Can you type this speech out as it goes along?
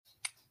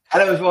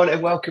Hello, everyone,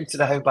 and welcome to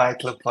the Home Buyer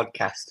Club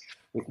podcast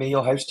with me,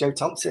 your host, Joe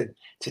Thompson.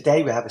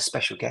 Today, we have a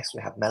special guest.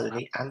 We have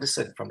Melanie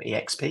Anderson from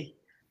EXP.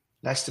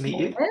 Nice to meet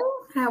you. Hello.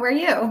 How are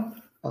you?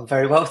 I'm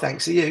very well,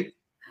 thanks. Are you?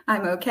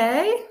 I'm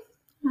okay.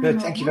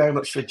 Good. Thank you very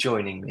much for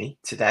joining me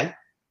today.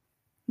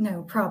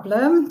 No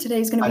problem.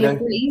 Today's going to be a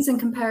breeze in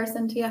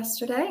comparison to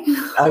yesterday.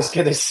 I was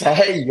going to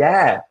say,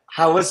 yeah.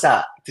 How was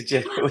that?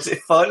 Was it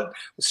fun?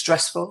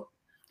 Stressful?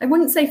 I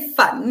wouldn't say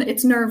fun.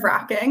 It's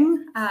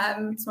nerve-wracking.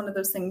 It's one of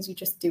those things you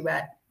just do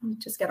it. You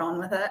just get on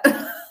with it.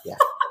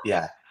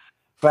 Yeah.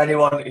 For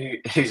anyone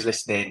who's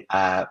listening,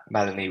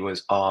 Melanie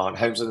was on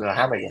Homes Under a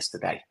Hammer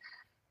yesterday.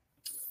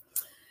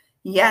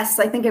 Yes,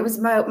 I think it was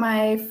about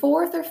my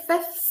 4th or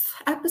 5th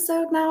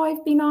episode now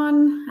I've been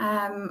on.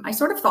 I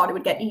sort of thought it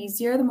would get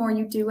easier the more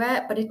you do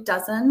it, but it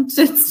doesn't.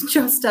 It's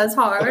just as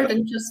hard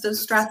and just as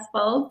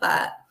stressful,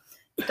 but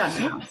it's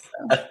done now.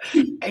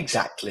 So.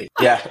 Exactly.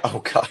 Yeah. Oh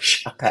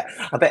gosh.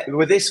 I bet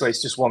with this way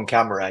it's just one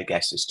camera, I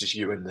guess. It's just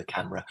you and the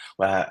camera,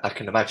 where I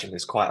can imagine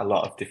there's quite a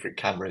lot of different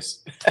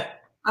cameras.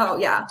 Oh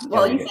yeah.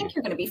 Well, you think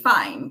you're going to be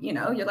fine.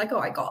 You're like, oh,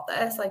 I got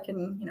this. I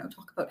can,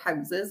 talk about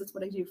houses. It's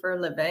what I do for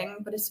a living.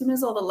 But as soon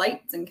as all the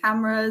lights and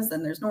cameras,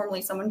 and there's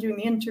normally someone doing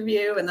the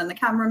interview and then the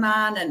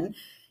cameraman, and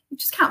you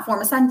just can't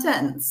form a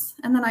sentence.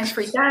 And then I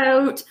freak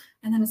out.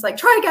 And then it's like,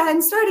 try again,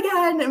 start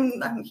again.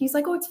 And he's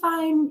like, oh, it's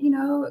fine.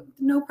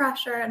 No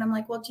pressure. And I'm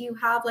like, well, do you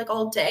have like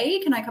all day?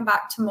 Can I come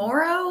back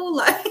tomorrow?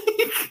 Like,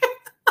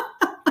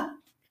 I'm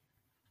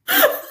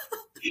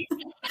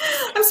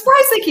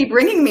surprised they keep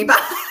bringing me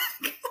back.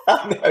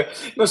 No,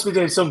 must be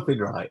doing something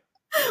right.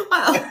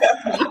 Well,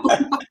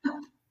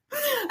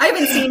 I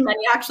haven't seen many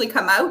actually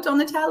come out on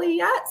the telly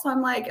yet. So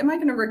I'm like, am I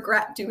going to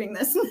regret doing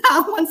this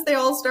now? Once they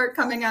all start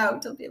coming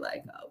out, I'll be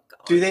like, oh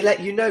God. Do they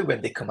let you know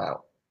when they come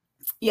out?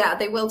 Yeah,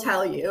 they will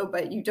tell you,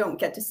 but you don't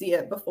get to see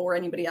it before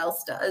anybody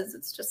else does.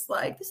 It's just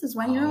like, this is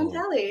when you're on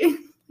telly.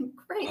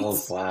 Great. Oh,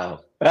 wow.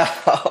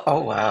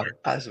 Oh, wow.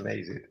 That's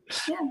amazing.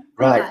 Yeah.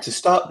 Right. To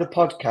start the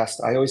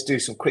podcast, I always do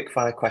some quick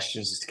fire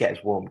questions to get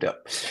us warmed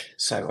up.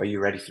 So are you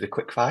ready for the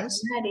quick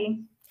fires? I'm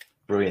ready.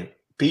 Brilliant.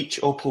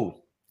 Beach or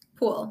pool?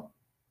 Pool.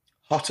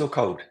 Hot or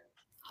cold?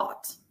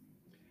 Hot.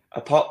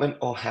 Apartment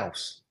or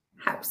house?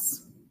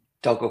 House.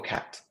 Dog or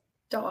cat?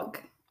 Dog.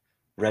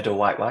 Red or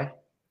white wine?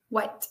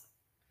 White.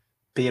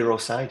 Beer or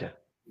cider?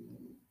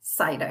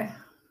 Cider.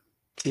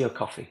 Tea or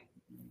coffee?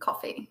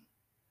 Coffee.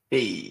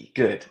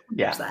 Good.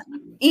 Yeah.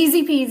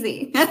 Easy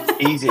peasy.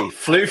 Easy.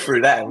 Flew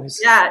through them.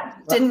 Yeah.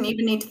 Didn't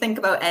even need to think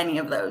about any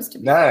of those. To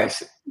be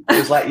nice. It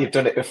was like you've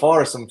done it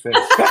before or something.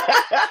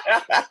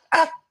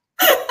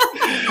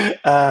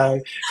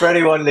 For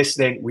anyone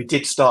listening, we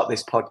did start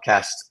this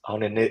podcast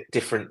on a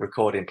different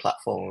recording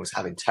platform and was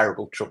having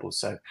terrible trouble.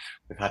 So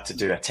we've had to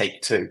do a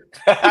take 2.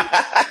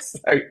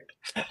 So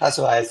that's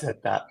why I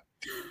said that.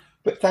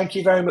 But thank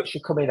you very much for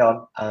coming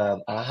on.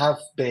 I have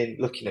been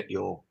looking at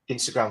your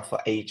Instagram for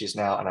ages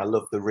now, and I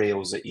love the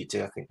reels that you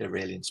do. I think they're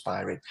really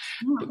inspiring.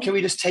 Oh. But can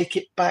we just take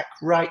it back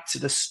right to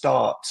the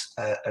start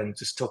and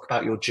just talk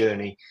about your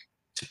journey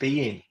to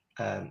being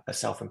a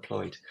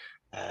self-employed,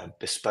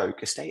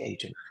 bespoke estate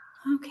agent?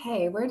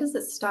 Okay, where does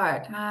it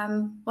start?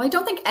 Well, I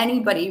don't think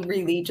anybody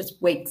really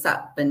just wakes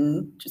up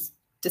and just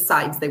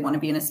decides they want to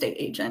be an estate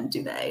agent,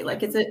 do they?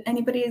 Like, is it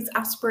anybody's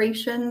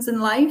aspirations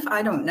in life?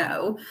 I don't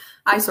know.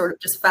 I sort of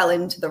just fell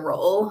into the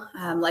role,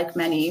 like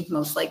many,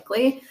 most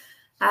likely.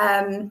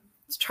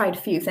 Tried a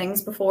few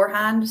things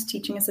beforehand, just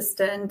teaching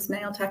assistant,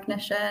 nail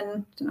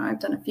technician. I've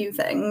done a few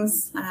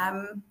things.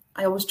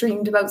 I always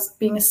dreamed about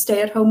being a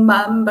stay-at-home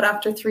mum, but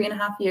after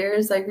 3.5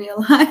 years, I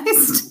realized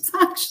it's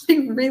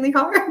actually really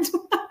hard.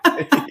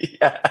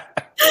 Yeah.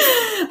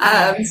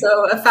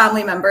 So a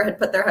family member had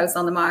put their house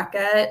on the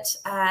market,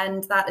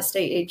 and that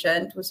estate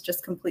agent was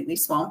just completely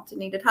swamped and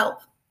needed help.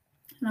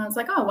 And I was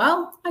like, oh,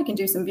 well, I can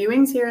do some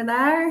viewings here and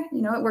there.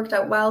 It worked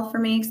out well for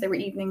me because they were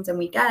evenings and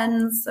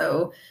weekends.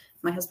 So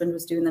my husband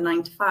was doing the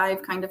 9 to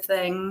 5 kind of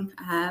thing.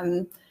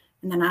 And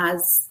then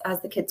as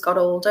the kids got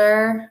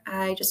older,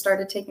 I just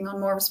started taking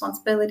on more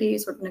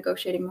responsibilities, sort of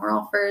negotiating more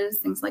offers,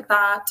 things like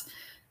that.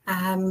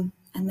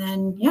 And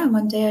then,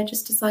 one day I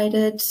just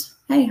decided,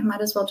 hey, I might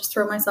as well just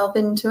throw myself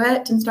into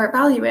it and start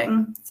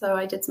valuing. So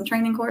I did some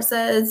training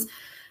courses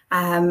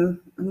and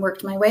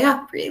worked my way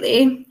up,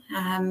 really.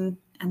 And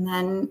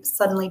then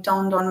suddenly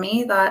dawned on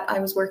me that I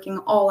was working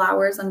all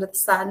hours under the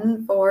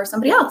sun for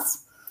somebody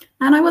else.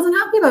 And I wasn't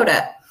happy about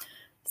it.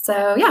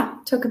 So,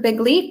 took a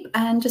big leap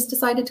and just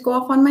decided to go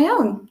off on my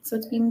own. So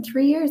it's been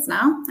 3 years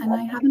now, and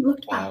I haven't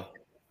looked back.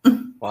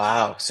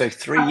 Wow. So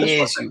 3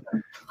 years.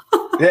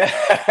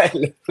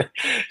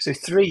 So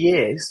 3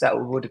 years, that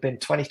would have been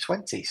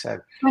 2020. So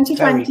 2020.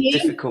 Very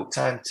difficult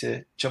time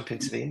to jump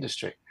into the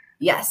industry.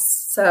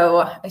 Yes.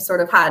 So I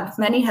sort of had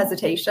many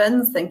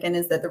hesitations thinking,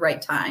 is it the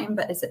right time?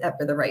 But is it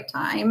ever the right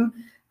time?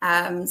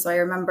 So I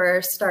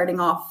remember starting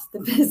off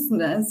the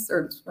business,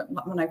 or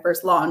when I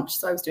first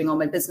launched, so I was doing all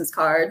my business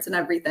cards and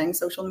everything,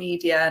 social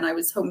media, and I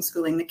was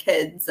homeschooling the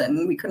kids,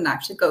 and we couldn't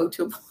actually go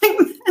to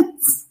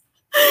appointments.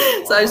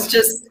 So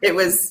it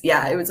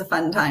was a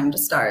fun time to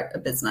start a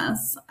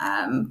business.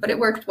 But it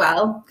worked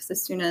well because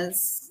as soon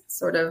as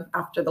sort of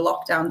after the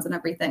lockdowns and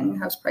everything,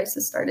 house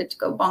prices started to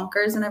go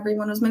bonkers and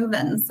everyone was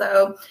moving.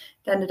 So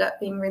it ended up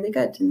being really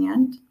good in the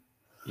end.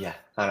 Yeah.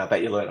 And I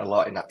bet you learned a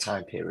lot in that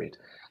time period.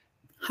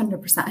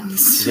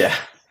 100%. Yeah.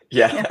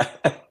 Yeah.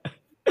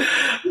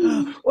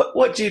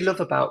 What do you love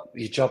about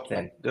your job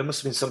then? There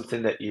must have been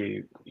something that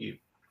you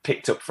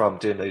picked up from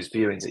doing those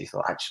viewings that you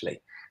thought,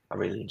 actually, I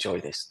really enjoy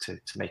this to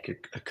make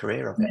a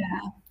career of it.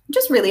 Yeah,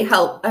 just really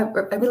help. I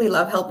really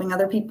love helping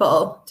other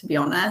people, to be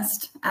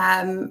honest.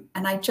 And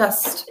I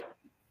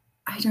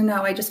don't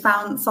know, I just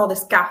saw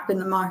this gap in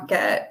the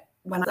market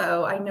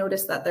so I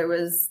noticed that there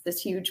was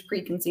this huge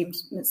preconceived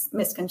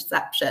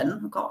misconception,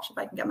 oh gosh, if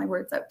I can get my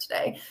words out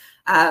today,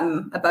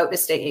 about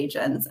estate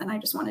agents. And I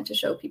just wanted to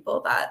show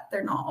people that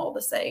they're not all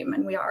the same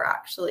and we are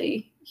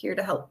actually here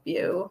to help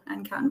you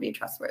and can be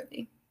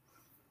trustworthy.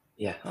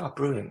 Yeah, oh,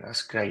 brilliant.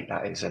 That's great,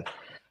 that is. And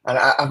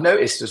I've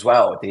noticed as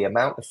well the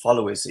amount of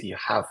followers that you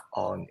have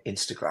on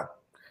Instagram.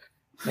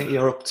 I think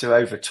you're up to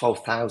over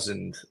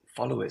 12,000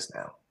 followers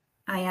now.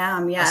 I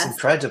am, yes. That's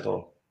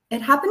incredible.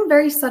 It happened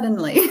very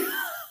suddenly.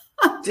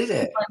 Did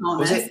it?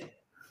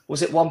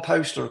 Was it one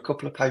post or a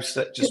couple of posts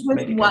that just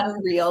made it?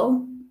 One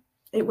reel.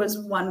 It was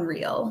one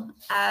reel.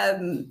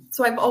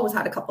 So I've always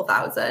had a couple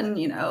thousand,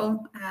 you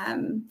know,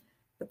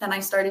 but then I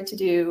started to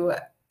do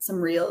some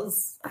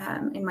reels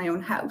in my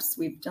own house.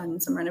 We've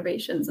done some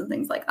renovations and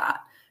things like that.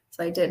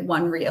 So I did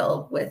one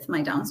reel with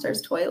my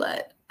downstairs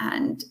toilet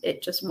and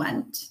it just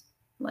went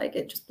like,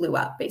 it just blew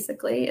up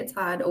basically. It's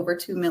had over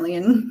 2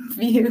 million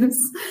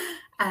views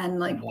and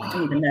like, wow. I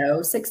don't even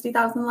know,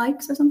 60,000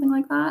 likes or something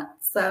like that.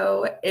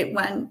 So it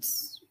went,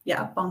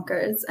 yeah,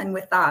 bonkers. And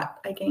with that,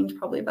 I gained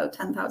probably about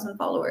 10,000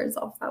 followers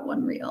off that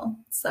one reel.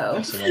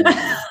 So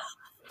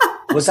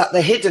was that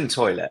the hidden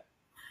toilet?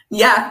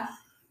 Yeah.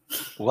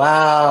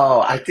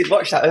 Wow. I did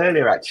watch that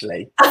earlier,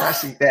 actually.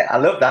 Actually, I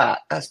love that.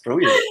 That's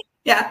brilliant.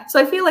 Yeah. So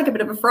I feel like a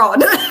bit of a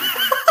fraud. No,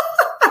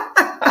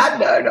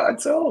 not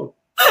at all.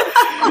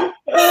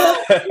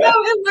 No,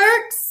 it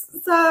works.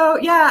 So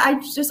yeah,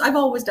 I've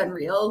always done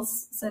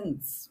reels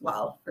since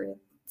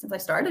I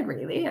started,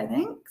 really, I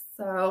think.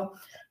 So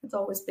it's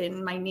always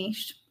been my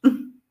niche.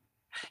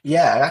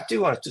 Yeah, and I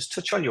do want to just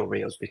touch on your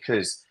reels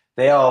because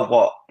they are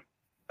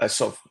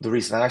sort of the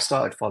reason I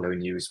started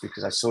following you is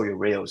because I saw your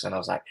reels and I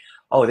was like,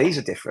 oh, these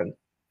are different.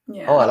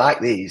 Yeah. Oh, I like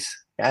these.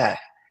 Yeah.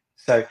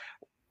 So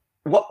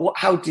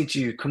how did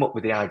you come up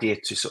with the idea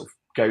to sort of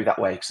go that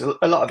way? Because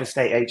a lot of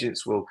estate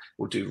agents will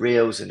do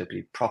reels and there'll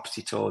be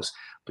property tours,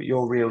 but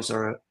your reels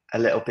are a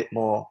little bit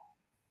more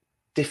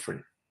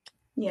different.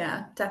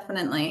 Yeah,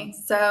 definitely.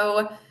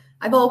 So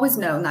I've always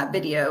known that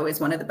video is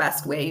one of the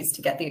best ways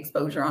to get the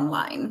exposure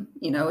online.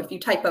 You know, if you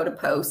type out a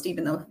post,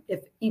 even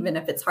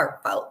if it's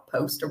heartfelt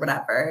post or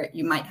whatever,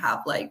 you might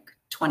have like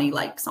 20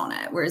 likes on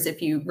it. Whereas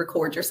if you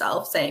record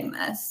yourself saying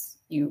this,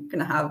 you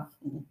can have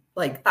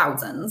like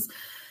thousands.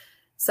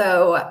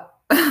 So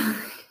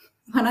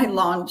when I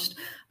launched,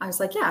 I was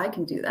like, yeah, I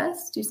can do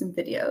this, do some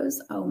videos.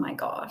 Oh my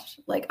gosh,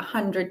 like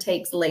 100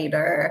 takes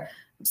later,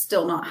 I'm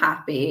still not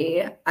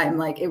happy. I'm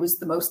like, it was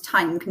the most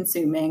time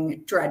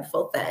consuming,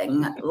 dreadful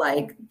thing.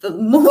 Like the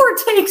more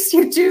takes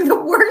you do, the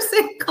worse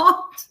it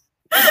got.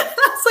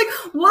 That's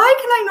like, why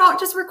can I not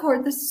just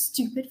record this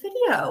stupid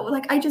video?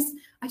 Like, I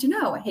don't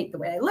know. I hate the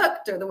way I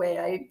looked or the way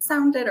I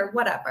sounded or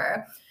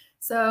whatever.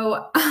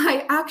 So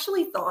I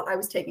actually thought I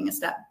was taking a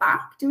step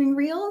back doing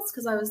reels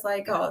because I was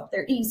like, oh,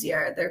 they're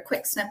easier. They're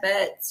quick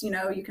snippets. You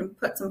know, you can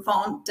put some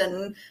font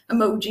and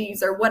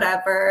emojis or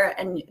whatever,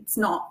 and it's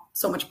not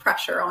so much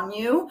pressure on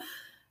you.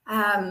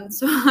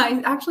 So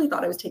I actually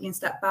thought I was taking a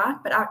step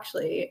back, but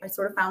actually I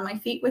sort of found my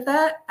feet with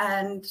it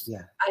and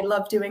I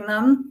love doing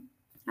them.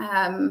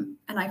 And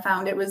I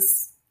found it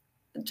was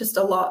just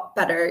a lot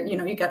better. You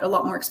know, you get a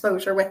lot more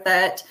exposure with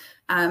it.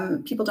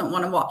 People don't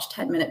want to watch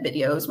 10-minute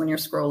videos when you're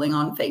scrolling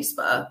on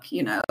Facebook.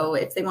 You know,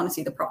 if they want to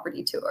see the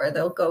property tour,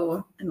 they'll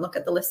go and look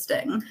at the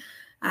listing.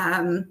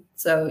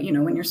 So, you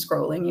know, when you're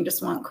scrolling, you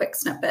just want quick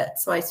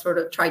snippets. So I sort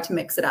of try to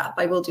mix it up.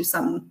 I will do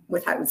some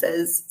with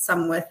houses,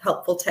 some with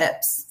helpful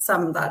tips,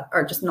 some that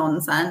are just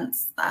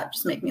nonsense that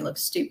just make me look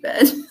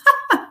stupid.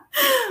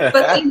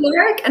 But they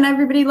work and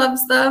everybody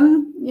loves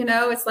them. You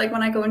know, it's like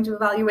when I go into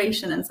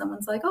evaluation and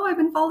someone's like, oh, I've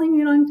been following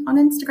you on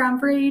Instagram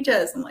for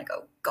ages. I'm like,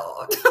 oh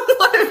God,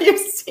 what have you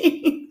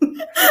seen?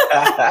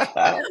 But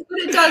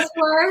it does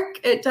work.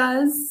 It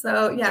does.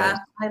 So yeah,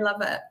 I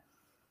love it.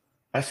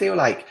 I feel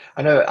like,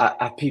 I know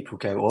people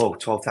go, oh,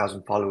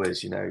 12,000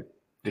 followers, you know,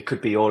 they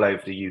could be all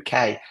over the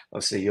UK.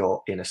 Obviously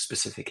you're in a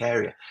specific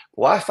area.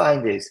 But what I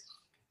find is,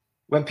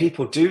 when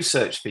people do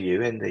search for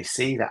you and they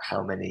see that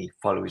how many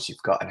followers you've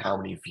got and how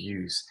many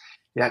views,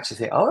 they actually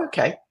think, oh,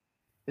 okay,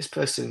 this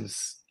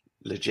person's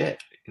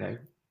legit, you know?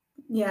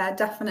 Yeah,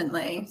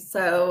 definitely.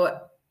 So,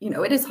 you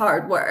know, it is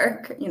hard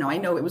work. You know, I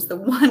know it was the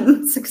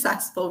one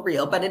successful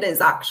reel, but it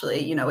is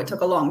actually, you know, it took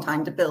a long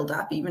time to build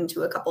up even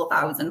to a couple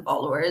thousand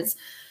followers.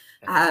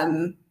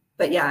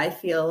 But yeah, I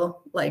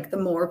feel like the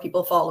more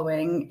people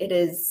following, it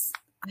is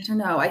I don't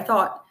know. I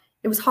thought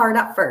it was hard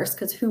at first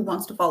because who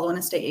wants to follow an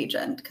estate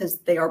agent? Because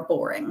they are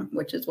boring,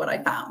 which is what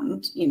I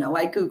found. You know,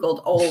 I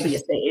Googled all the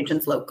estate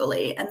agents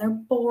locally and they're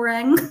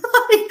boring.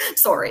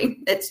 Sorry,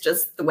 it's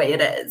just the way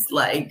it is.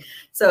 Like,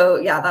 so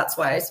yeah, that's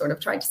why I sort of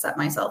tried to set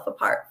myself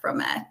apart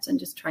from it and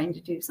just trying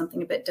to do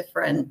something a bit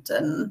different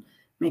and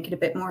make it a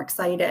bit more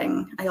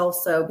exciting. I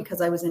also, because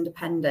I was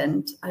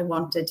independent, I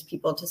wanted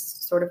people to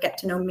sort of get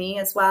to know me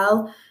as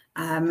well.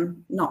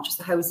 Not just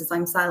the houses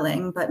I'm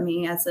selling, but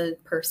me as a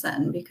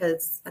person,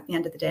 because at the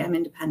end of the day, I'm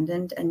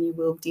independent and you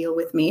will deal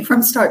with me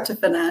from start to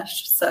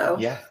finish. So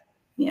yeah.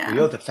 Yeah. Well,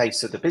 you're the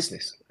face of the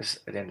business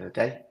at the end of the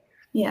day.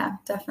 Yeah,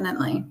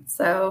 definitely.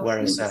 So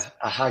whereas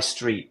a high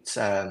street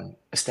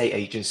estate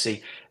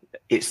agency,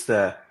 it's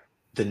the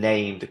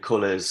name, the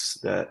colours,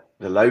 the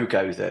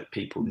logo that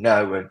people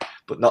know,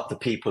 but not the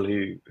people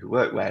who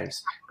work.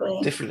 Whereas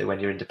differently when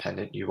you're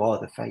independent, you are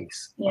the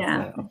face.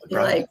 Yeah, of the I feel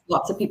brand. like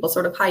lots of people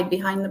sort of hide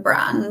behind the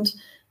brand.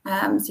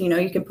 So, you know,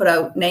 you can put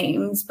out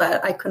names,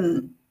 but I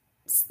couldn't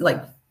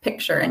like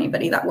picture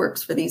anybody that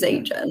works for these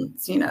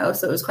agents, you know,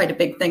 so it was quite a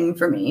big thing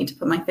for me to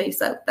put my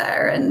face out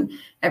there and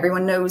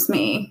everyone knows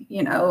me,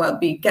 you know. I'll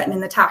be getting in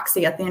the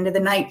taxi at the end of the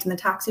night and the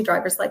taxi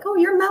driver's like, "Oh,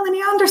 you're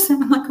Melanie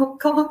Anderson." I'm like, "Oh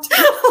God."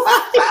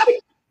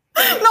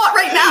 Not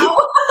right now.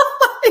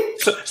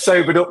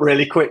 Sobered up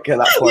really quick at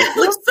that point.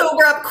 Yeah, like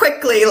sober up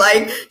quickly.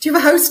 Like, do you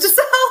have a house to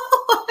sell?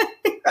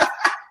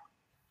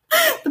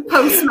 The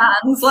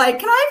postman's like,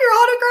 "Can I have your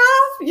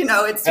autograph?" You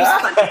know, it's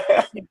just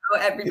funny. You know,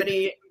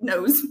 everybody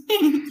knows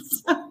me.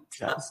 So.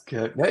 That's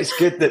good. No, it's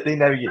good that they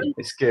know you.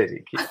 It's good.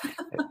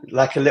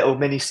 Like a little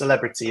mini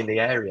celebrity in the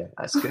area.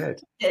 That's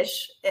good.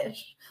 Ish.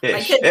 My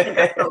kids think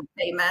I'm so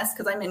famous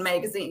because I'm in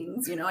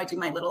magazines. You know, I do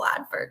my little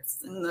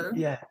adverts in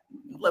the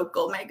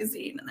local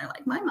magazine, and they're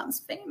like, "My mom's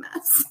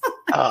famous."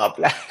 Oh,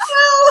 bless.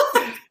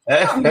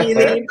 Well, not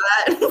really,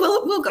 but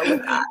we'll go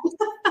with that.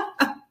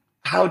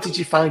 How did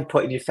you find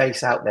putting your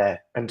face out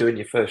there and doing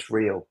your first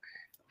reel?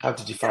 How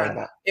did you find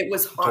that? It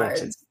was hard.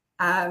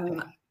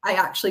 I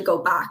actually go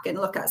back and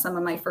look at some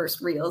of my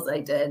first reels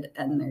I did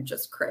and they're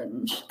just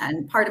cringe.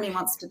 And part of me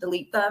wants to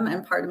delete them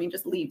and part of me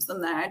just leaves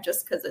them there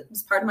just because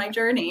it's part of my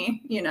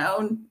journey. You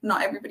know,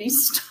 not everybody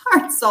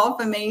starts off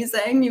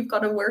amazing. You've got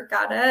to work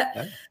at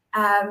it.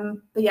 Yeah.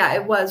 But yeah,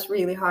 it was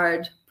really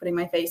hard putting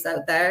my face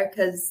out there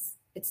because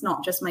it's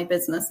not just my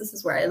business. This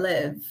is where I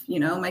live.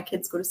 You know, my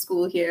kids go to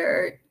school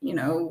here. You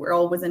know, we're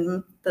all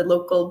within the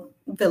local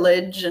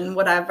village and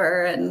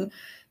whatever. And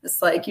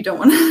it's like, you don't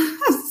want to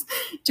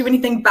do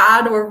anything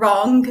bad or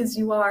wrong because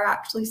you are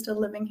actually still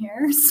living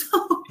here.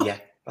 So yeah,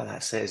 well,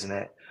 that's it, isn't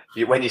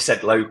it? When you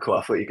said local,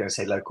 I thought you were going to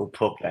say local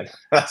pub then.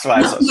 That's why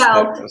I sort of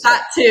well,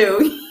 that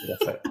too.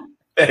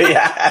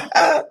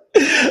 Yeah.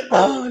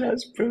 Oh,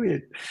 that's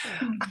brilliant.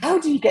 How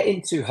do you get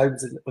into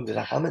Homes Under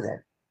the Hammer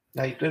then?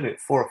 Now you've done it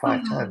 4 or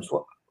 5 times.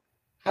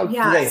 How do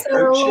they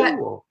approach you?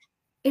 Or?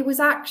 It was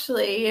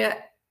actually,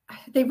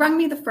 they rang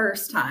me the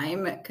first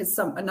time because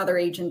another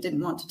agent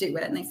didn't want to do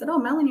it. And they said, "Oh,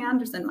 Melanie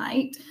Anderson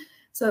might."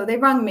 So they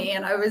rang me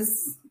and I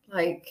was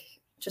like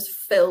just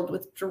filled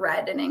with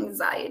dread and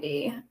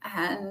anxiety.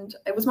 And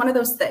it was one of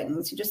those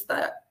things you just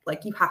thought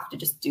like, you have to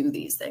just do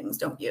these things,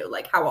 don't you?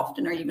 Like, how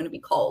often are you going to be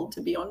called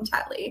to be on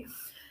telly?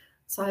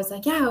 So I was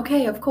like, yeah,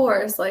 okay, of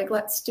course. Like,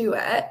 let's do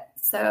it.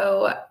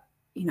 So,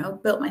 you know,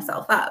 built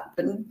myself up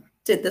and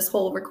did this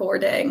whole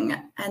recording.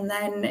 And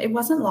then it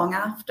wasn't long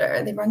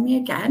after they rang me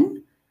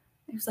again.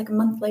 It was like a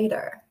month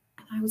later.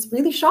 I was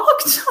really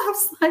shocked. I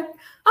was like,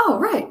 "Oh,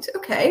 right.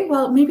 Okay.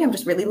 Well, maybe I'm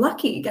just really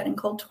lucky getting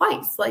called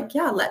twice. Like,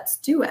 yeah, let's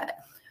do it."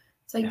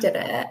 So I did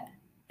it.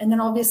 And then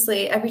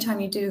obviously every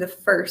time you do the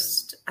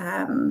first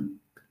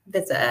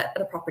visit at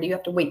a property, you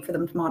have to wait for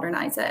them to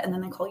modernize it. And then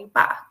they call you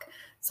back.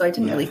 So I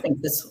didn't really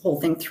think this whole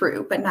thing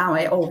through, but now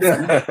I all of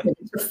a sudden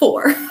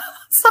before.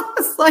 So I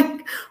was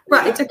like,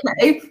 right,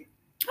 okay.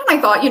 And I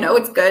thought, you know,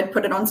 it's good.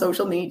 Put it on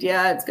social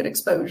media. It's good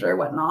exposure,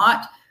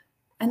 whatnot.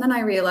 And then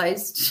I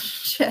realized,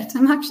 shit,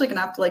 I'm actually going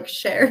to have to like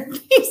share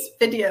these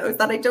videos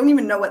that I don't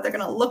even know what they're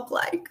going to look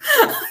like.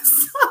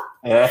 So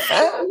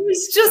it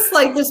was just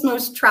like this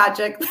most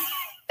tragic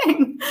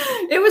thing.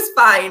 It was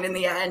fine in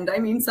the end. I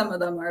mean, some of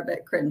them are a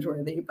bit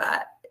cringeworthy,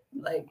 but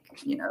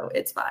like, you know,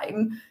 it's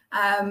fine.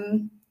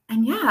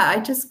 And yeah, I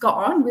just got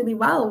on really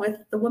well with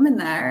the woman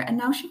there. And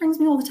now she rings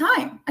me all the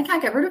time. I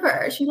can't get rid of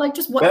her. She like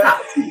just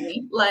WhatsApps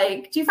me.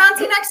 Like, "Do you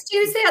fancy next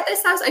Tuesday at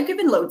this house?" I've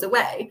given loads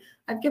away.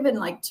 I've given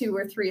like 2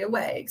 or 3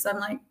 away because I'm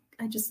like,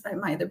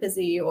 I'm either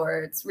busy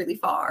or it's really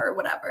far or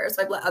whatever.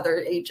 So I've let other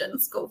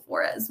agents go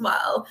for it as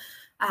well.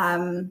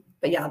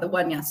 But yeah, the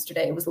one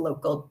yesterday was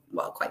local,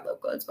 well, quite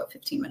local. It's about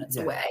 15 minutes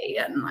away.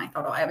 And I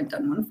thought, oh, I haven't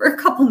done one for a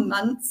couple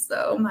months,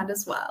 so might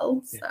as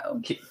well.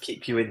 So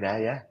keep you in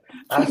there, yeah.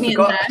 I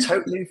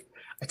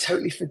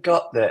totally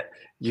forgot that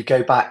you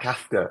go back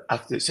after.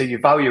 So you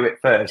value it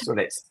first when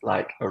it's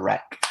like a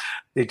wreck.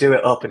 They do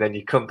it up and then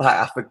you come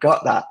back. I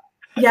forgot that.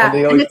 Yeah,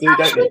 and it's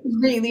actually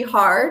really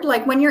hard.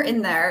 Like when you're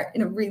in there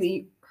in a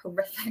really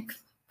horrific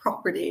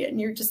property, and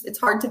it's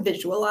hard to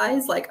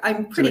visualize. Like,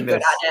 I'm pretty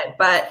good at it,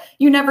 but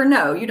you never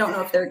know. You don't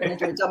know if they're going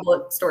to do a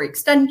double-story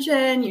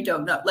extension. You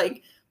don't know,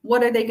 like,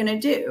 what are they going to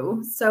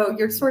do? So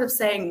you're sort of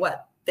saying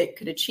what they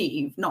could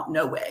achieve, not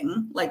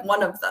knowing. Like,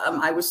 one of them,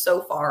 I was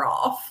so far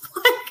off.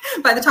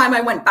 Like, by the time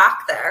I went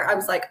back there, I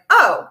was like,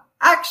 oh,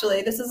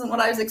 actually, this isn't what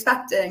I was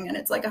expecting. And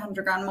it's like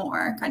 $100,000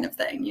 more kind of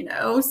thing, you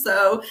know?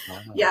 So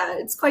yeah,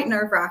 it's quite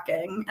nerve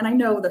wracking. And I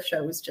know the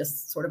show is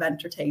just sort of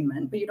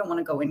entertainment, but you don't want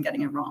to go in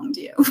getting it wrong,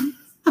 do you?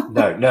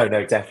 No,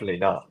 definitely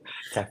not.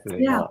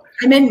 Definitely not.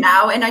 I'm in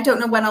now, and I don't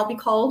know when I'll be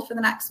called for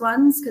the next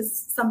ones, because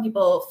some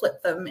people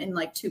flip them in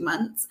like 2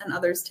 months and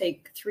others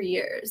take 3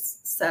 years.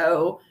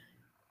 So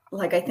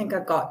like, I think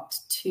I've got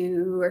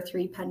 2 or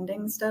 3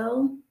 pending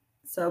still.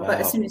 So, but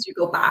as soon as you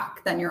go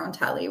back, then you're on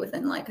telly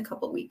within like a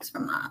couple of weeks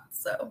from that.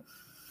 So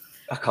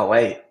I can't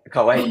wait.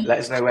 Let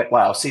us know when.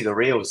 Well, I'll see the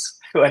reels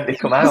when they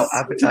come out.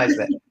 Advertise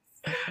it.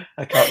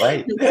 I can't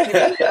wait.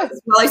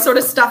 Well, I sort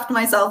of stuffed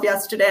myself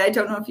yesterday. I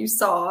don't know if you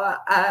saw.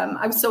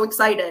 I was so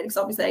excited because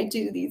obviously I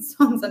do these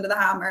songs under the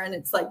hammer, and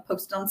it's like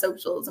posted on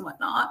socials and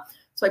whatnot.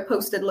 So I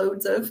posted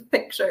loads of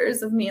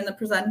pictures of me and the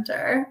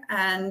presenter,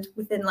 and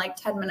within like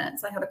 10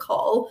 minutes, I had a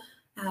call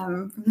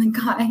from the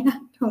guy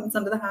at Homes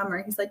Under the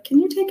Hammer. He's like, "Can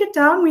you take it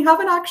down? We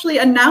haven't actually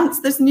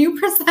announced this new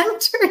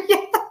presenter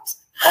yet."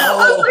 I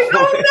was like,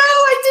 oh no,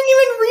 I didn't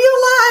even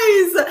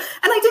realize.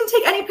 And I didn't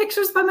take any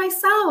pictures by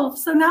myself.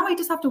 So now I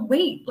just have to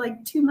wait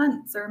like 2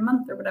 months or a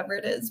month or whatever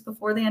it is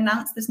before they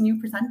announce this new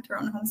presenter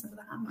on Homes Under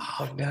the Hammer.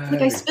 Oh no.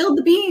 Like, I spilled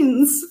the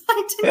beans.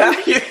 I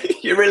didn't. Yeah,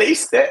 you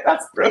released it.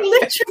 That's brilliant. I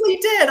literally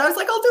did. I was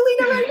like, I'll delete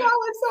it right now.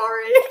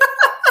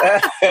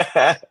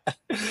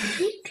 I'm sorry.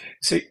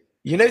 So,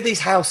 you know, these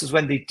houses,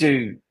 when they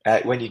do,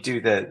 when you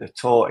do the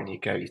tour and you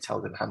tell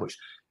them how much,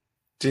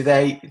 is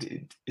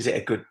it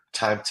a good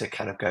time to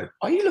kind of go,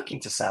 are you looking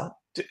to sell?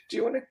 Do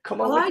you want to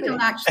come on with me? I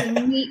don't actually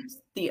meet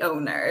the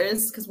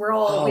owners, because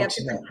we have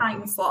different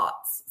time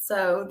slots.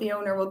 So the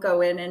owner will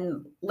go in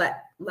and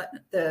let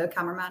the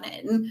cameraman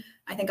in.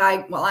 I think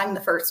I'm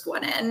the first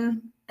one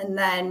in, and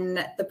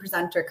then the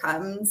presenter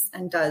comes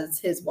and does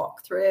his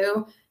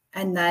walkthrough,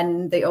 and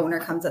then the owner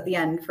comes at the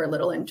end for a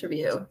little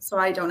interview. So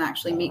I don't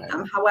actually meet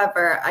them.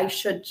 However, I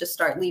should just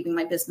start leaving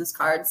my business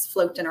cards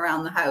floating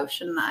around the house,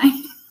 shouldn't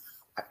I?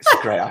 It's a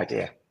great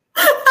idea.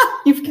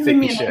 You've given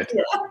me an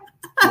idea.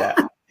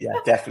 Yeah,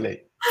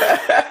 definitely.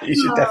 You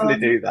should definitely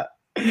do that.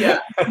 Yeah.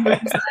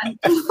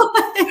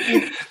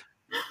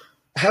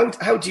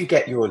 How do you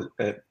get your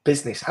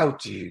business? How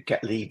do you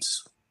get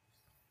leads?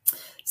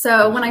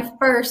 So when I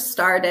first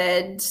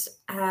started,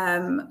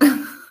 I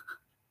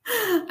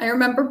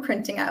remember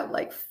printing out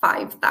like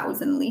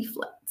 5,000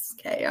 leaflets.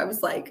 Okay. I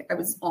was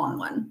on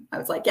one. I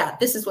was like, yeah,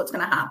 this is what's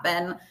going to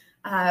happen.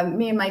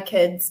 Me and my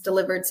kids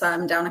delivered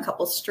some down a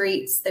couple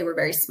streets. They were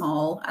very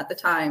small at the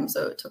time,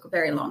 so it took a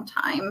very long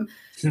time.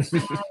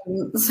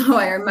 So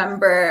I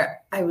remember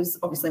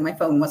my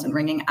phone wasn't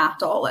ringing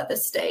at all at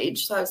this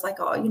stage. So I was like,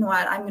 oh, you know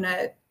what? I'm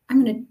gonna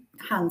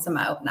hand some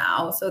out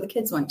now. So the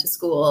kids went to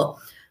school.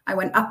 I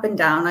went up and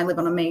down. I live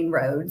on a main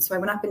road, so I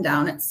went up and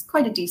down. It's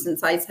quite a decent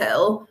sized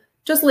hill,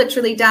 just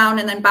literally down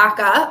and then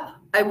back up.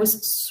 I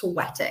was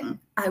sweating.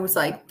 I was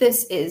like,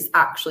 this is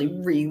actually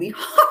really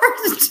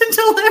hard to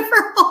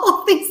deliver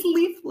all of these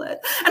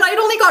leaflets. And I'd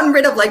only gotten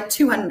rid of like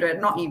 200,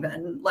 not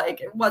even,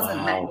 like, it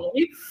wasn't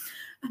many.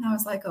 And I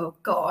was like, oh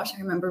gosh, I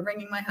remember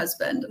ringing my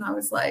husband and I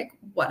was like,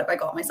 what have I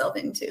got myself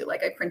into?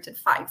 Like, I printed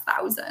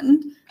 5,000.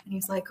 And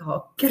he's like,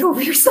 oh, get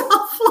over yourself.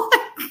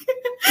 Like,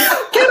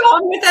 get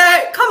on with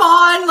it. Come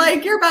on.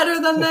 Like, you're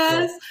better than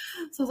this.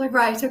 So I was like,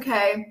 right,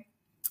 okay.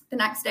 The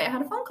next day I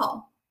had a phone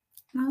call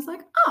and I was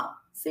like, oh,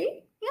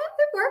 see, yeah,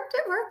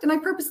 it worked. And I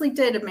purposely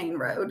did a main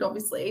road,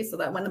 obviously, so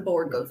that when the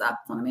board goes up,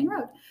 it's on a main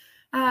road.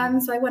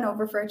 So I went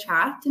over for a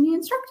chat and he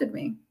instructed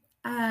me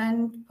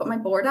and put my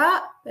board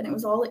up, and it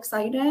was all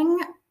exciting.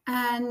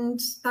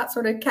 And that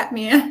sort of kept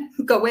me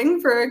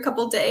going for a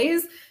couple of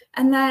days.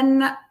 And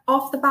then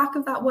off the back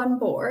of that one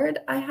board,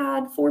 I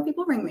had 4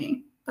 people ring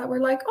me that were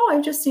like, oh,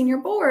 I've just seen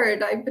your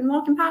board. I've been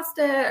walking past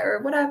it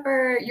or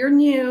whatever. You're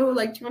new.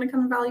 Like, do you want to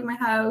come and value my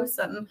house?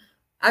 And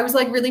I was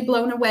like really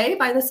blown away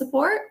by the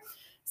support.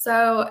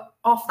 So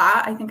off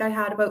that, I think I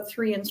had about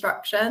 3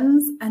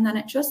 instructions, and then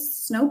it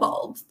just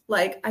snowballed.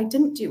 Like, I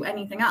didn't do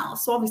anything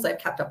else. So obviously I've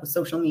kept up with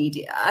social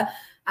media,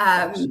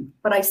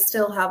 but I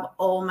still have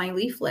all my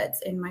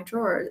leaflets in my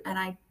drawer, and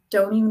I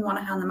don't even want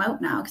to hand them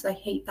out now because I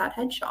hate that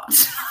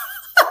headshot.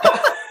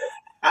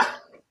 I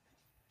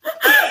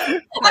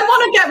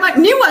want to get my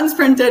new ones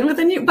printed with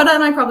but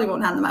then I probably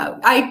won't hand them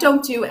out. I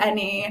don't do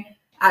any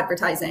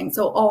advertising.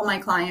 So all my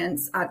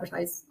clients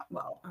advertise,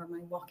 are my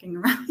walking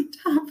around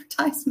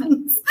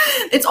advertisements.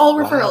 It's all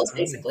referrals,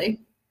 basically.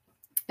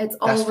 It's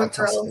all referrals.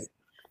 Fantastic.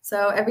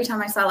 So every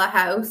time I sell a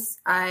house,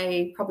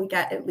 I probably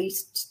get at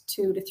least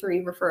 2 to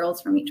 3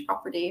 referrals from each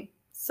property.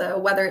 So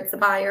whether it's the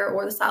buyer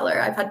or the seller,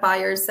 I've had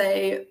buyers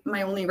say,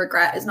 my only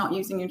regret is not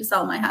using you to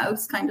sell my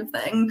house, kind of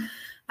thing.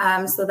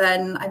 So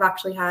then I've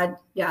actually had,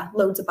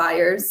 loads of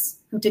buyers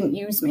who didn't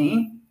use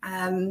me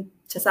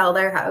to sell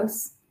their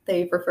house.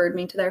 they've referred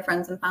me to their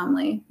friends and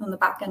family on the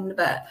back end of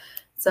it.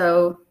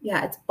 So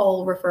yeah, it's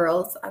all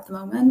referrals at the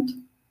moment,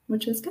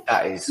 which is good.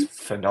 That is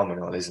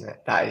phenomenal, isn't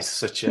it? That is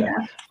such a,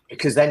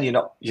 because then you're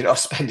not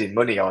spending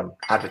money on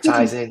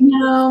advertising.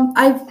 No,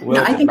 I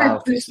think I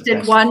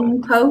posted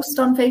one post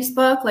on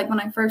Facebook, like when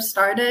I first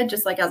started,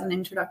 just like as an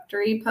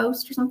introductory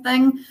post or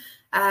something.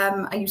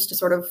 I used to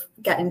sort of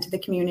get into the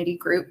community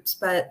groups,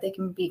 but they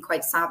can be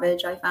quite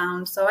savage, I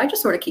found. So I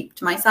just sort of keep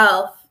to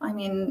myself. I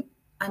mean,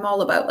 I'm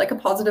all about like a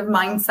positive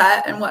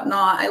mindset and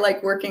whatnot. I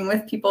like working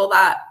with people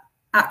that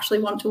actually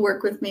want to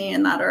work with me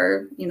and that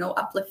are, you know,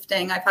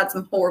 uplifting. I've had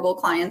some horrible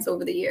clients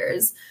over the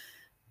years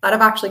that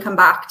have actually come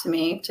back to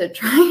me to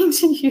trying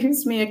to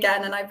use me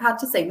again. And I've had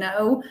to say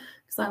no,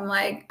 because I'm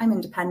like, I'm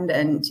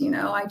independent, you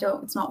know,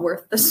 it's not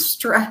worth the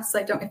stress.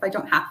 If I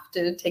don't have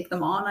to take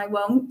them on, I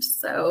won't.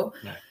 So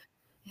no.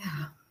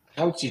 Yeah.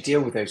 How do you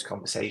deal with those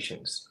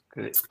conversations?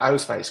 Because I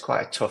always find it's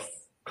quite a tough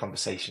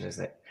conversation,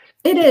 isn't it?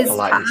 It is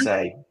politely tough.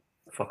 Say,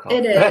 fuck off.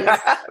 It is.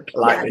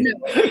 Politely. Yeah,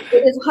 no,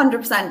 it is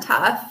 100%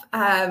 tough.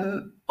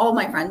 All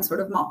my friends sort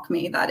of mock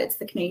me that it's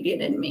the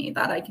Canadian in me,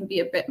 that I can be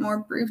a bit more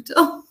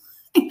brutal.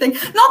 I think,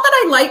 not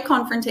that I like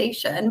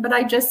confrontation, but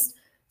I just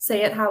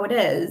say it how it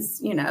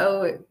is. You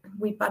know,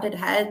 we butted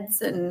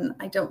heads and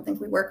I don't think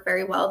we work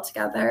very well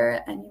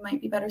together, and you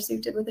might be better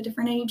suited with a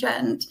different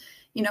agent.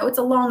 You know, it's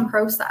a long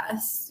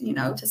process, you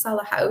know, to sell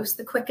a house.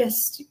 The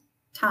quickest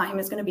time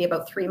is going to be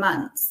about 3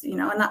 months, you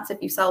know, and that's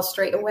if you sell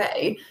straight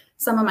away.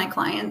 Some of my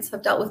clients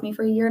have dealt with me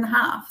for 1.5 years.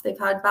 They've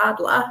had bad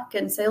luck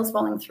and sales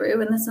falling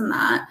through and this and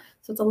that.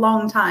 So it's a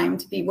long time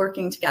to be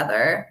working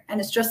together.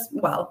 And it's just,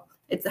 well,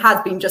 it has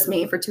been just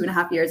me for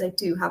 2.5 years. I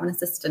do have an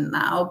assistant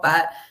now,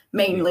 but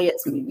mainly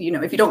it's, you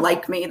know, if you don't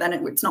like me, then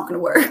it's not going to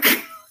work.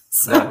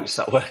 So, no, it's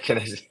not working,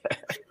 is it?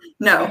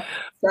 No.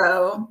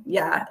 So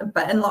yeah,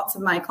 and lots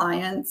of my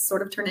clients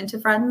sort of turn into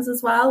friends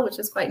as well, which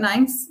is quite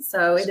nice.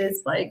 So it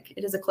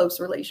is a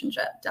close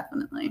relationship,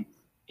 definitely.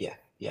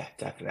 Yeah,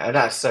 definitely. And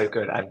that's so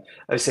good. And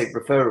I would say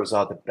referrals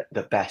are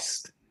the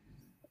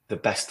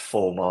best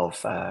form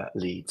of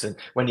leads. And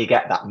when you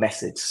get that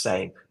message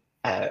saying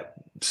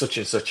such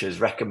and such has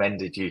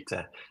recommended you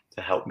to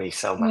help me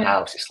sell my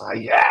house, it's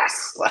like,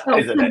 yes,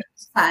 isn't it?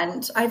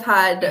 I've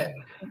had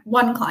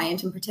one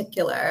client in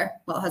particular,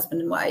 well,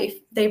 husband and wife,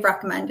 they've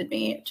recommended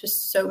me to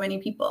so many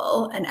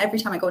people. And every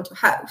time I go into a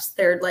house,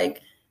 they're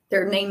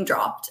name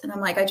dropped. And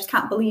I'm like, I just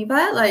can't believe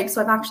it. Like,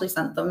 so I've actually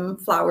sent them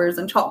flowers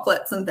and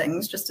chocolates and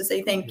things just to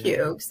say thank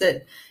you. Because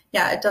it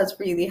does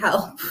really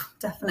help,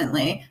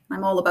 definitely.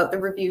 I'm all about the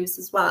reviews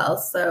as well.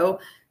 So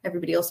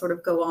everybody will sort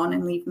of go on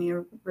and leave me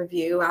a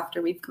review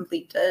after we've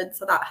completed.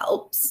 So that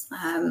helps.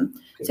 So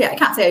yeah, I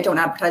can't say I don't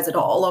advertise at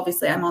all.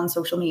 Obviously, I'm on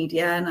social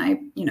media and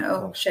I, you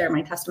know, share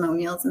my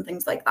testimonials and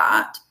things like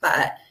that.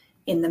 But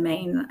in the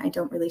main, I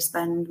don't really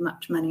spend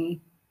much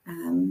money.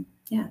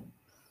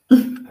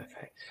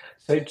 Okay.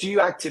 So do you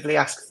actively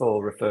ask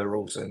for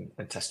referrals and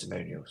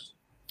testimonials?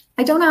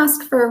 I don't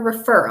ask for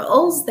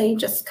referrals, they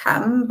just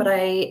come, but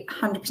I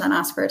 100%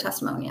 ask for a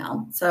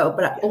testimonial. So,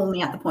 but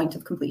only at the point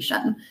of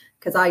completion,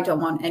 because I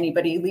don't want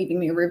anybody leaving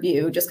me a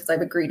review just because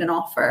I've agreed an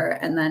offer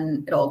and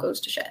then it all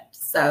goes to shit.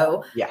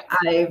 So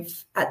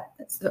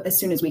as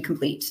soon as we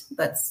complete,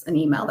 that's an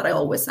email that I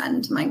always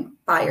send to my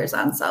buyers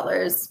and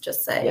sellers,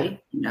 just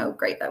say, you know,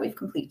 great that we've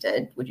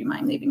completed. Would you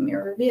mind leaving me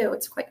a review?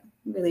 It's quite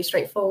really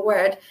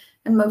straightforward.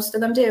 And most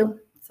of them do.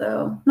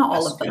 So not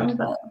all of them,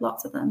 but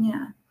lots of them,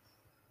 yeah.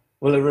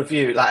 Well, a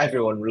review, like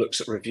everyone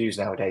looks at reviews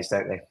nowadays,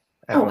 don't they?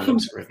 Everyone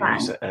looks at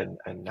reviews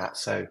and that.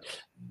 So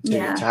to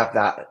have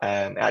that,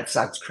 it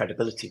adds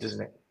credibility, doesn't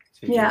it?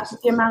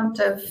 The amount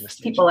of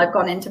people I've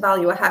gone in to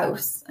value a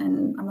house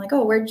and I'm like,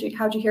 oh,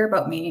 how'd you hear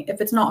about me? If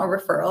it's not a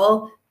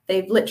referral,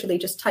 they've literally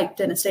just typed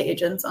in estate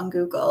agents on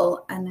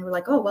Google and they were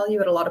like, oh, well, you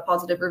had a lot of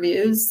positive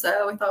reviews,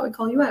 so I thought we'd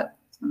call you out.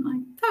 So I'm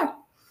like, fair.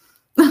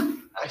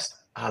 Nice.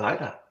 I like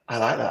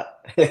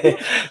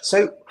that.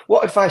 So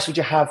what advice would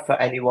you have for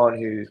anyone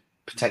who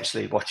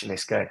potentially watching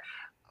this going,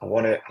 I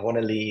want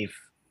to leave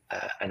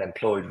an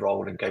employed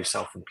role and go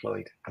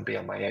self-employed and be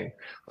on my own?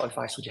 What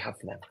advice would you have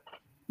for them?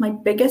 My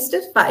biggest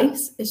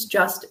advice is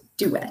just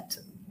do it.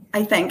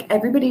 I think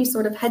everybody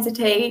sort of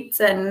hesitates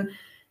and,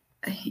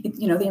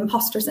 you know, the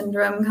imposter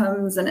syndrome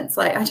comes and it's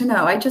like, I don't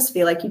know, I just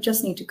feel like you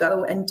just need to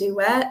go and do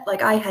it.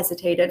 Like I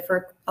hesitated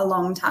for a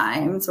long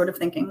time, sort of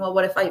thinking, well,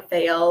 what if I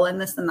fail and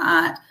this and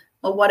that?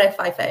 Well, what if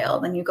I fail?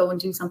 Then you go and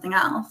do something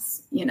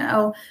else, you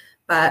know?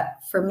 But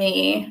for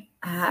me,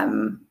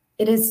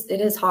 it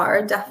is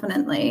hard,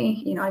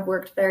 definitely. You know, I've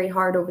worked very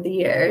hard over the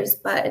years,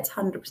 but it's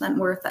 100%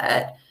 worth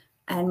it.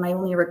 And my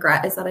only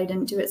regret is that I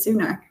didn't do it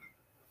sooner.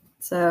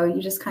 So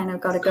you just kind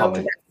of got to go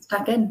and get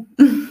stuck in.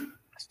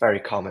 It's very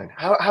common.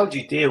 How do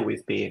you deal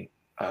with being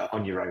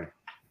on your own,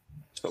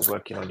 sort of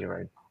working on your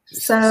own?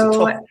 It's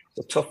a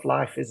tough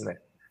life, isn't it?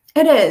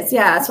 It is,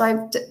 yeah. So I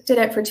did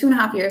it for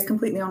 2.5 years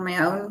completely on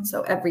my own.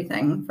 So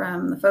everything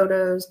from the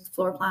photos, the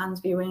floor plans,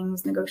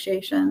 viewings,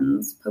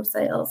 negotiations, post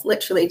sales,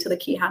 literally to the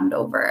key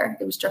handover.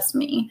 It was just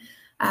me.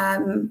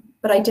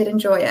 But I did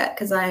enjoy it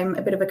because I'm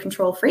a bit of a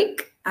control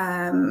freak.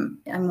 I'm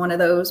one of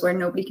those where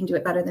nobody can do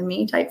it better than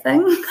me type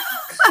thing.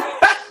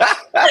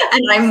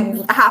 And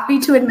I'm happy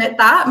to admit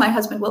that. My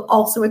husband will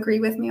also agree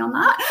with me on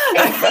that.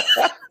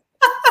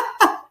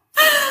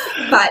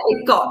 But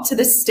it got to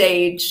the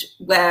stage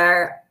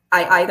where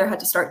I either had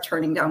to start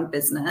turning down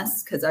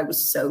business because I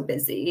was so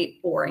busy,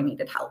 or I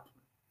needed help.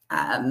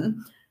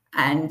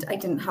 And I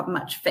didn't have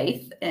much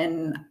faith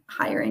in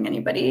hiring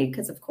anybody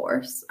because, of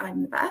course,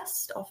 I'm the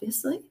best,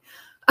 obviously.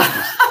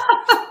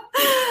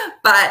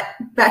 But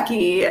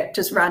Becky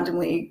just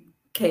randomly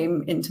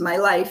came into my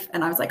life,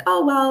 and I was like,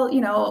 oh, well,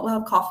 you know, we'll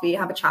have coffee,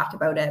 have a chat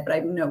about it, but I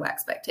have no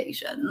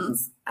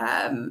expectations.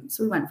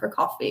 So we went for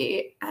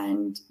coffee,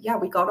 and yeah,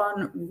 we got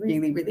on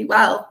really, really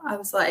well. I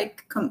was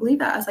like, couldn't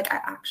believe it. I was like, I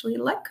actually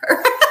like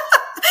her.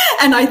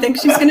 And I think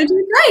she's going to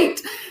do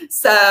great.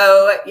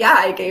 So yeah,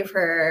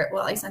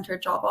 I sent her a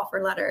job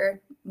offer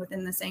letter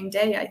within the same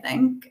day, I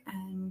think.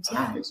 And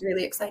yeah, it was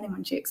really exciting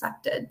when she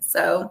accepted.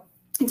 So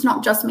it's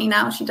not just me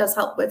now. She does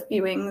help with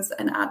viewings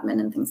and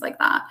admin and things like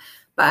that.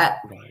 But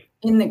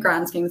in the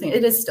grand scheme of things,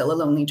 it is still a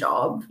lonely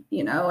job.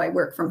 You know, I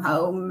work from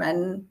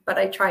home, but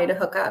I try to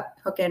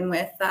hook in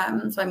with,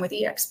 so I'm with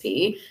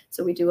EXP.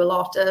 So we do a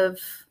lot of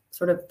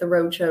sort of the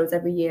road shows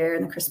every year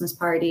and the Christmas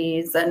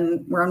parties,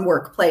 and we're on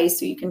Workplace,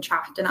 so you can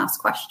chat and ask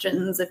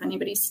questions if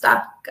anybody's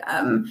stuck.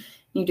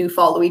 You do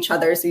follow each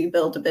other, so you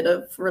build a bit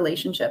of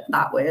relationship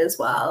that way as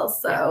well.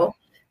 So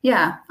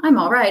yeah, I'm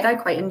all right. I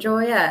quite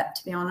enjoy it,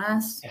 to be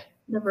honest.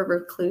 Never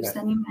recluse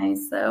anyway,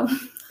 so.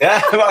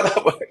 Yeah, well,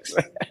 that works.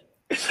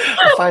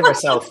 I find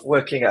myself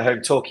working at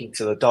home talking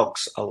to the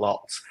dogs a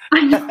lot.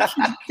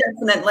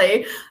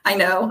 Definitely. I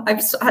know.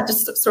 I've had to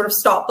sort of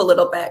stop a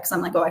little bit because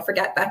I'm like, oh, I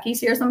forget Becky's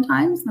here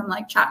sometimes. And I'm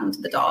like chatting to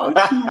the dog.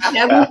 Like,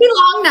 yeah, it won't be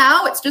long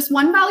now. It's just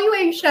one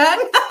valuation.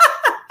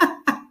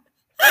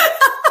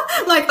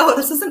 Like, oh,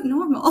 this isn't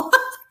normal.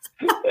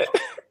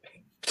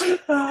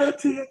 Oh,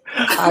 dear.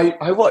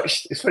 I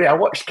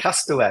watched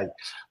Castaway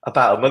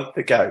about a month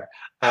ago.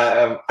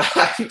 And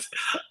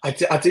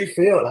I do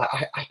feel like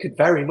I could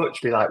very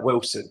much be like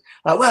Wilson,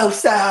 like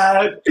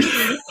Wilson,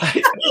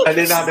 like an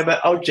inanimate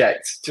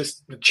object,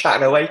 just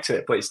chatting away to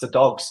it. But it's the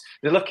dogs.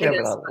 They're looking at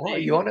me like, "What are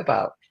you on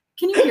about?"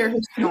 Can you hear her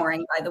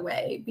snoring, by the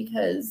way?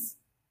 Because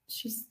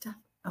she's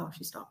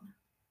stopped.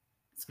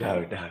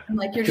 No. I'm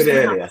like, you're just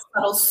gonna have a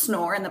subtle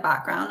snore in the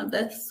background of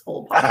this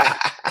whole podcast.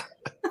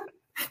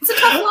 It's a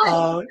tough life.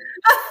 Oh,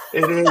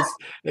 it is.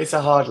 It's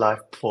a hard life,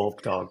 poor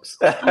dogs.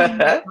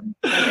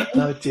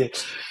 Oh dear.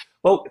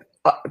 Well,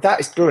 that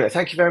is brilliant.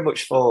 Thank you very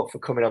much for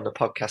coming on the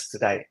podcast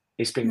today.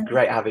 It's been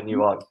great having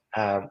you on.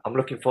 I'm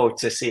looking forward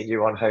to seeing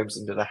you on Homes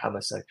Under the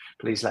Hammer. So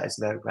please let us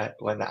know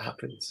when that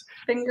happens.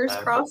 Fingers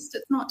crossed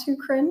it's not too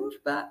cringe,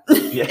 but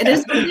it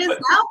is what it is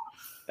now.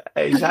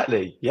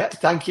 Exactly. Yeah.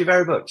 Thank you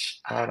very much.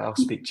 And I'll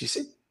speak to you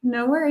soon.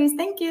 No worries.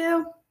 Thank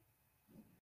you.